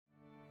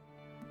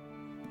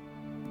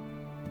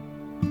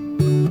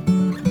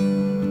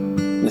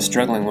the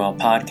Struggling Well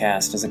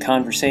podcast is a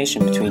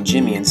conversation between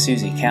Jimmy and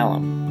Susie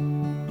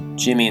Callum.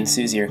 Jimmy and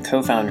Susie are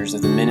co-founders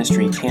of the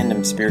ministry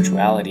Tandem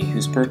Spirituality,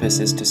 whose purpose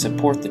is to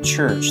support the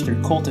church through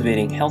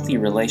cultivating healthy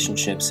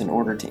relationships in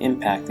order to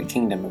impact the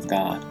kingdom of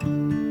God.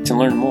 To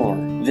learn more,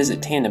 visit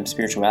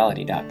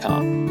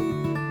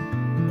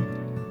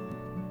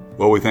tandemspirituality.com.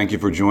 Well, we thank you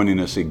for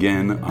joining us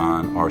again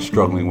on our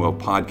Struggling Well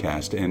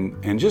podcast.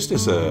 And just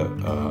as a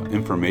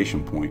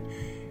information point,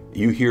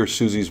 you hear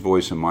Susie's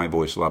voice and my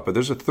voice a lot, but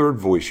there's a third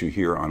voice you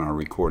hear on our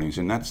recordings,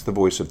 and that's the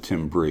voice of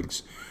Tim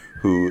Briggs,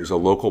 who is a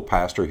local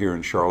pastor here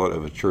in Charlotte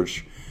of a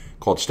church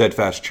called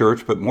Steadfast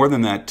Church. But more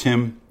than that,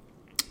 Tim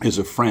is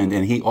a friend,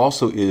 and he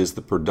also is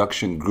the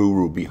production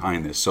guru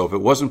behind this. So if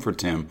it wasn't for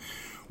Tim,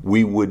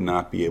 we would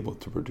not be able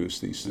to produce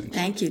these things.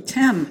 Thank you,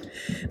 Tim.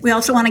 We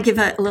also want to give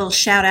a little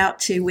shout out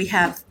to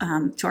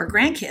our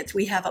grandkids.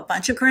 We have a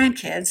bunch of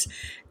grandkids,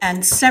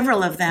 and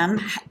several of them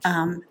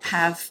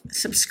have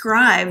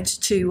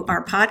subscribed to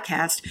our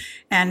podcast.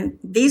 And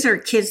these are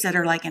kids that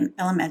are like in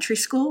elementary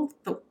school.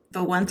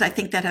 The ones I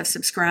think that have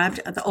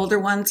subscribed, the older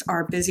ones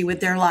are busy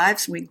with their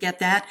lives. We get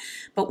that.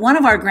 But one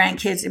of our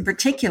grandkids in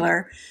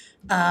particular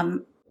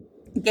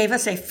gave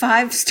us a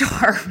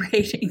 5-star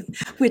rating,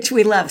 which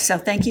we love. So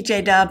thank you,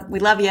 J-Dub. We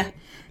love you.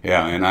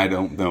 Yeah, and I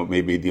don't know,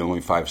 maybe the only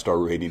 5-star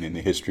rating in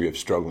the history of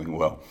Struggling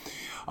Well.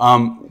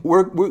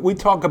 We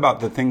talk about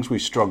the things we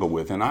struggle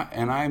with, and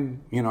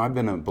I've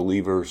been a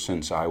believer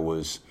since I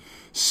was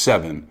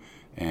 7,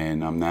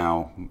 and I'm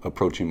now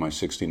approaching my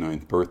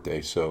 69th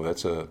birthday, so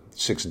that's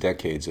 6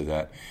 decades of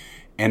that.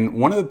 And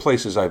one of the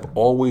places I've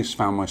always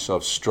found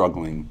myself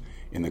struggling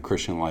in the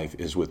Christian life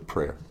is with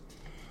prayer.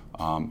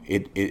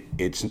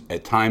 It's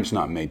at times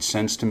not made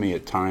sense to me.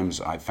 At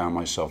times I found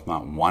myself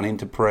not wanting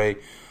to pray,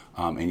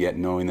 and yet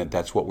knowing that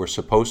that's what we're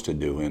supposed to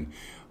do. And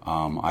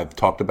I've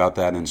talked about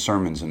that in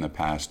sermons in the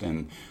past,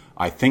 and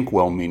I think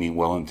well-meaning,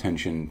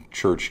 well-intentioned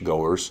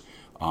churchgoers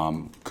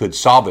could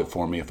solve it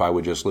for me if I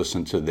would just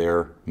listen to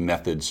their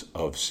methods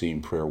of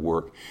seeing prayer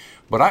work.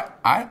 But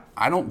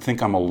I don't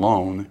think I'm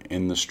alone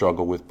in the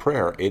struggle with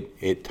prayer. It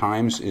at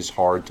times is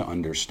hard to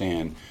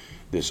understand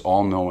this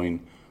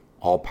all-knowing,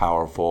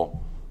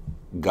 all-powerful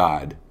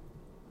God.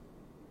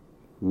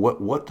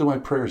 What do my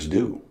prayers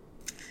do?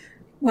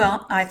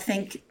 Well, I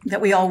think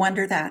that we all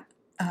wonder that.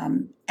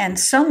 And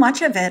so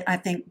much of it, I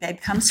think,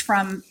 babe, comes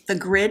from the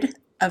grid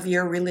of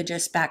your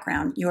religious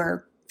background,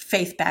 your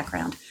faith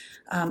background.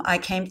 I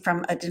came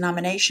from a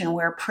denomination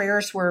where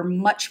prayers were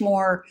much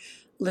more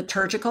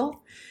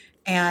liturgical,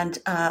 and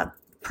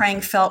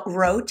praying felt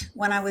rote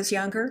when I was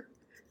younger.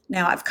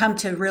 Now, I've come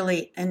to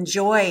really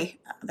enjoy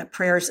the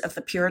prayers of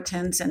the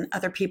Puritans and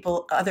other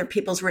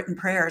people's written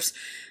prayers.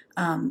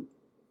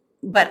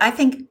 But I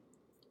think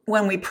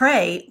when we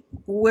pray,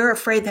 we're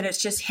afraid that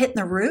it's just hitting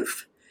the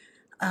roof,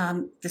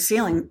 the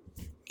ceiling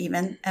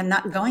even, and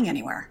not going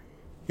anywhere.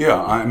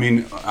 Yeah, I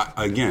mean,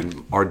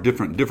 again, our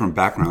different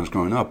backgrounds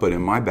growing up, but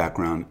in my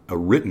background, a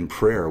written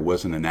prayer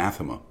was an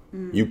anathema.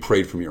 You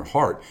prayed from your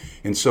heart.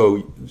 And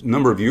so a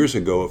number of years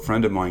ago, a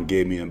friend of mine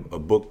gave me a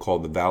book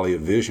called The Valley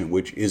of Vision,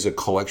 which is a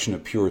collection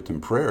of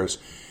Puritan prayers.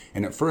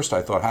 And at first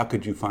I thought, how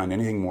could you find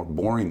anything more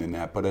boring than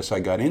that? But as I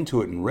got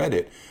into it and read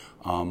it,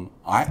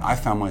 I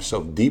found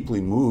myself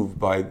deeply moved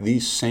by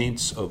these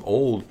saints of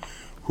old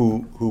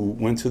who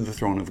went to the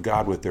throne of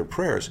God with their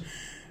prayers.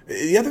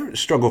 The other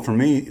struggle for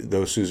me,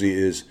 though, Susie,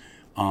 is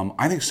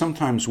I think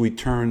sometimes we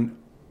turn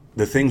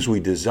the things we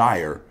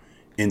desire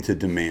into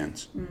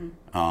demands.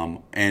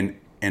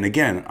 And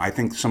again, I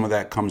think some of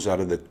that comes out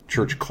of the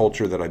church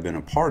culture that I've been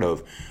a part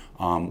of,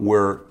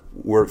 where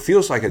it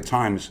feels like at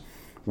times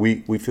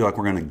we feel like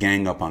we're going to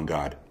gang up on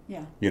God.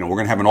 Yeah. We're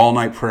going to have an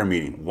all-night prayer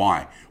meeting.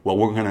 Why? Well,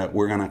 we're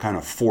going to kind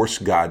of force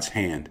God's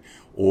hand,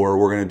 or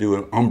we're going to do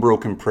an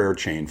unbroken prayer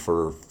chain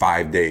for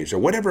 5 days, or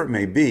whatever it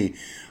may be.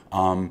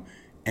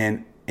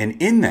 And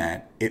in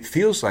that, it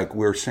feels like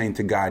we're saying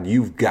to God,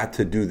 you've got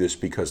to do this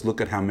because look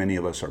at how many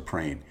of us are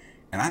praying.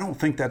 And I don't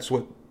think that's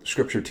what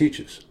Scripture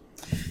teaches.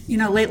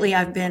 Lately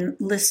I've been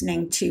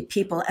listening to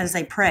people as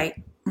they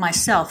pray,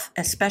 myself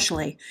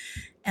especially,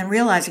 and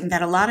realizing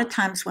that a lot of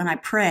times when I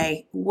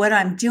pray, what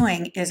I'm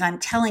doing is I'm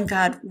telling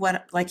God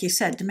what, like you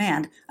said,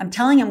 demand. I'm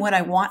telling him what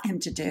I want him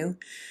to do.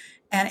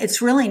 And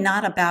it's really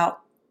not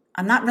about,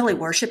 I'm not really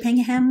worshiping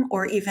him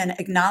or even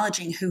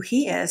acknowledging who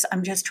he is.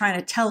 I'm just trying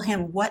to tell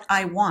him what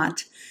I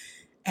want.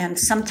 And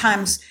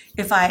sometimes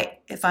if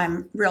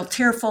I'm real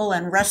tearful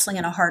and wrestling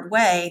in a hard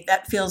way,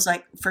 that feels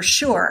like for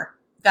sure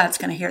God's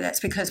going to hear this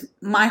because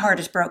my heart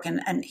is broken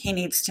and he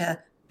needs to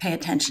pay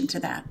attention to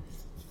that.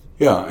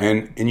 Yeah,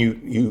 and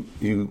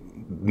you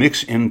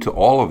mix into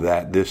all of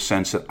that this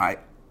sense that I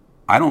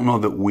don't know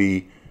that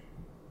we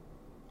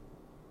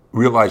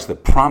realize the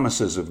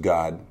promises of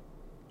God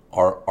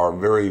are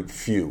very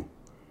few,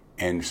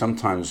 and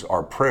sometimes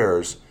our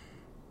prayers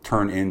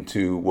turn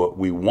into what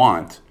we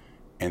want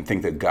and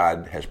think that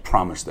God has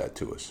promised that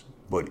to us,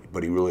 but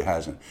he really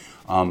hasn't.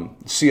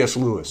 C.S.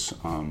 Lewis,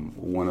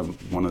 one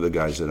of the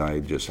guys that I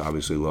just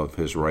obviously love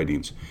his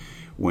writings,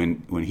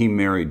 when he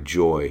married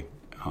Joy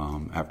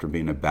after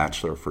being a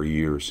bachelor for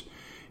years,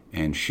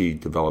 and she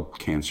developed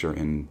cancer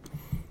and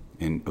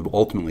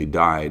ultimately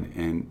died.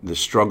 And the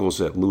struggles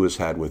that Lewis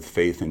had with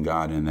faith in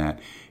God and that.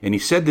 And he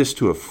said this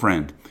to a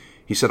friend.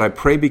 He said, "I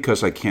pray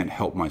because I can't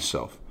help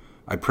myself.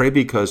 I pray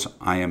because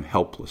I am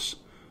helpless.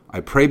 I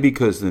pray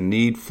because the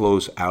need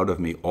flows out of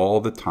me all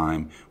the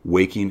time,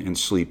 waking and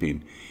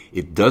sleeping.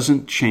 It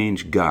doesn't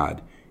change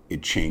God,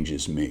 it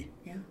changes me."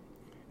 Yeah.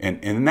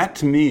 And that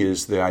to me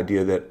is the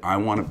idea that I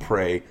want to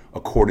pray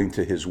according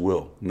to his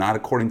will, not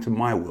according to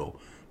my will,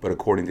 but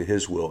according to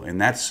his will.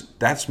 And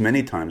that's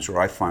many times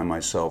where I find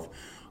myself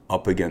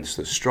up against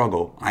the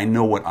struggle. I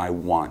know what I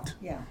want.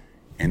 Yeah.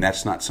 And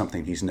that's not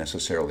something he's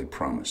necessarily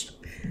promised.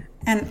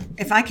 And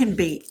if I can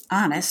be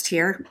honest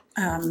here,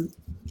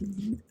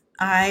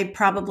 I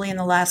probably in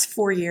the last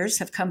 4 years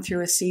have come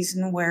through a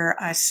season where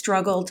I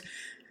struggled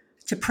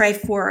to pray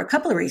for a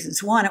couple of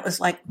reasons. One, it was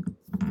like,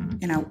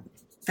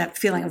 that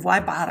feeling of why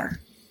bother?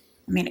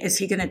 I mean, is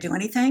he going to do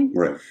anything?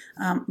 Right.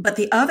 But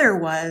the other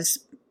was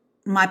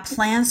my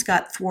plans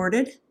got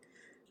thwarted.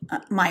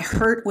 My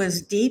hurt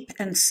was deep.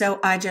 And so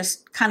I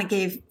just kind of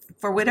gave,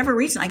 for whatever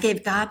reason, I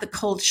gave God the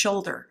cold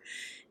shoulder.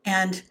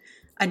 And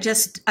I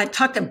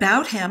talked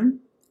about him.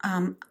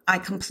 I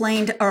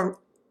complained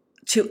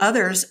to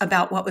others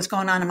about what was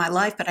going on in my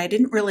life, but I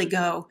didn't really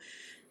go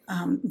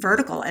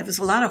vertical. It was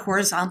a lot of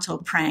horizontal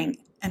praying.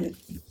 And,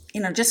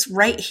 just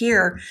right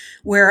here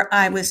where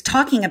I was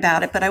talking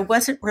about it, but I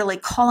wasn't really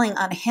calling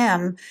on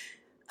him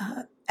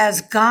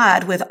as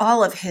God with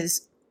all of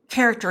his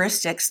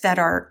characteristics that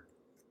are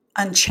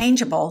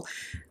unchangeable.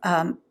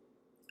 I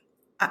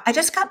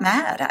just got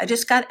mad. I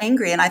just got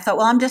angry. And I thought,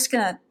 well, I'm just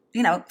going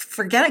to,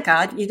 forget it,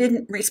 God. You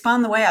didn't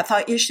respond the way I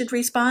thought you should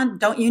respond.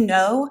 Don't you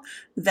know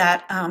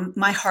that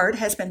my heart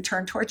has been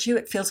turned towards you?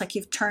 It feels like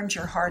you've turned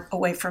your heart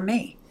away from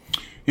me.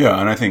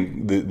 Yeah, and I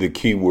think the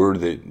key word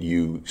that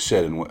you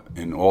said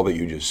and all that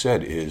you just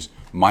said is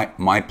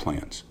my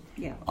plans.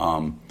 Yeah.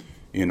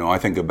 I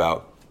think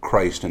about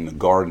Christ in the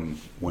garden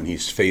when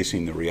he's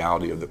facing the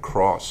reality of the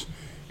cross,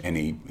 and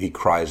he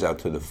cries out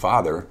to the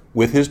Father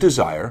with his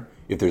desire,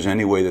 if there's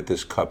any way that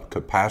this cup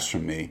could pass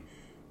from me.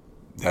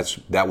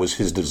 That was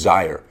his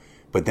desire.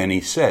 But then he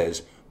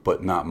says,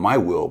 but not my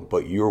will,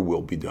 but your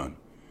will be done.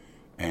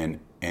 And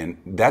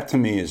that to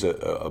me is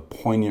a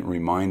poignant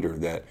reminder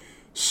that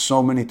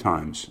so many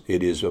times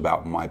it is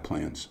about my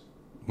plans,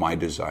 my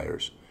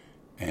desires,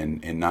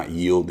 and not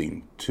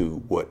yielding to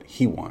what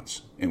he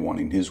wants and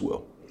wanting his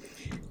will.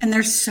 And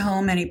there's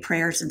so many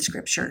prayers in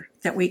Scripture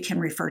that we can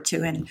refer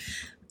to. And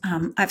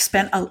I've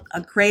spent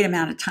a great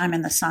amount of time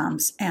in the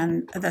Psalms,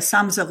 and the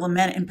Psalms of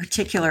Lament in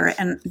particular.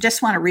 And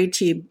just want to read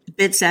to you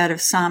bits out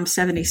of Psalm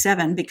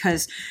 77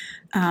 because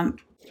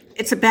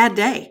it's a bad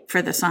day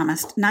for the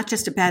psalmist. Not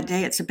just a bad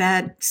day, it's a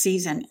bad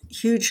season,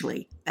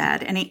 hugely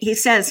bad. And he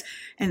says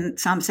in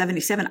Psalm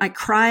 77, I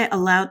cry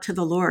aloud to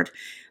the Lord.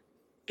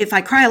 If I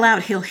cry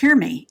aloud, he'll hear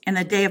me. In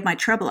the day of my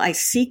trouble, I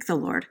seek the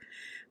Lord.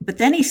 But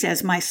then he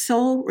says, my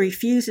soul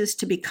refuses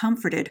to be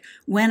comforted.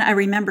 When I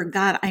remember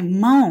God, I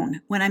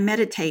moan. When I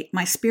meditate,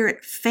 my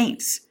spirit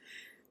faints.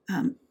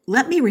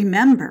 Let me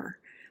remember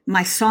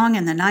my song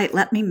in the night.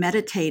 Let me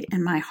meditate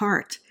in my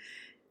heart.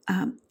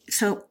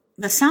 So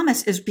the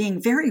psalmist is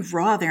being very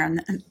raw there.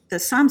 And the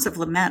Psalms of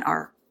Lament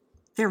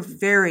they're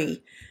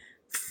very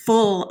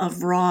full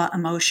of raw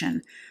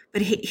emotion.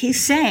 But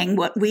he's saying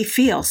what we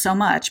feel so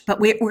much, but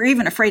we're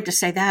even afraid to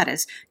say that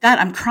is, God,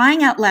 I'm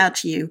crying out loud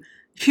to you.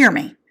 Hear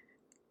me.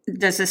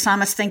 Does the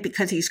psalmist think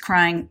because he's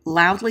crying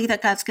loudly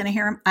that God's going to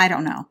hear him? I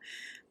don't know.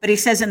 But he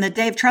says, in the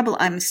day of trouble,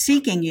 I'm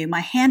seeking you.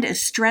 My hand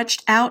is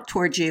stretched out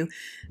towards you.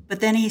 But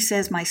then he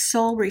says, my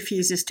soul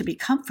refuses to be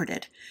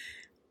comforted.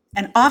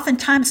 And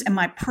oftentimes in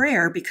my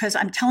prayer, because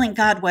I'm telling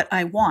God what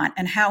I want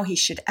and how he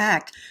should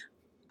act,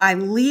 I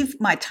leave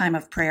my time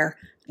of prayer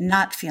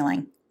not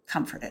feeling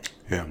comforted.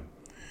 Yeah.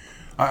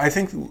 I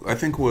think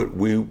what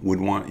we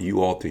would want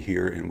you all to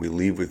hear, and we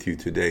leave with you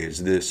today,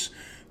 is this,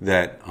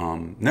 that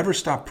never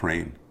stop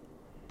praying.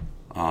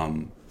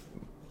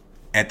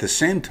 At the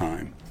same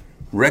time,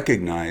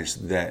 recognize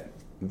that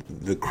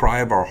the cry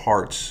of our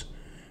hearts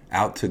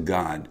out to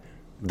God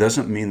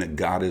doesn't mean that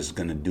God is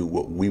going to do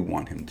what we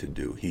want him to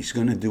do. He's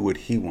going to do what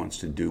he wants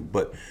to do.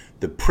 But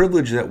the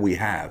privilege that we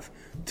have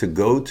to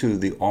go to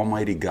the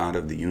Almighty God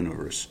of the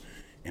universe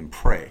and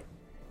pray,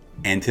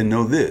 and to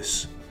know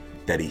this,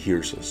 that he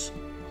hears us.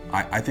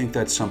 I think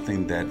that's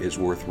something that is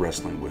worth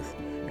wrestling with,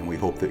 and we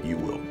hope that you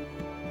will.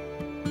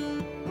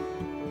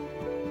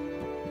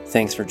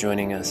 Thanks for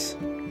joining us.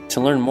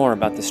 To learn more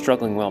about the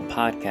Struggling Well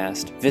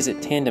podcast,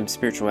 visit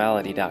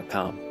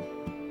tandemspirituality.com.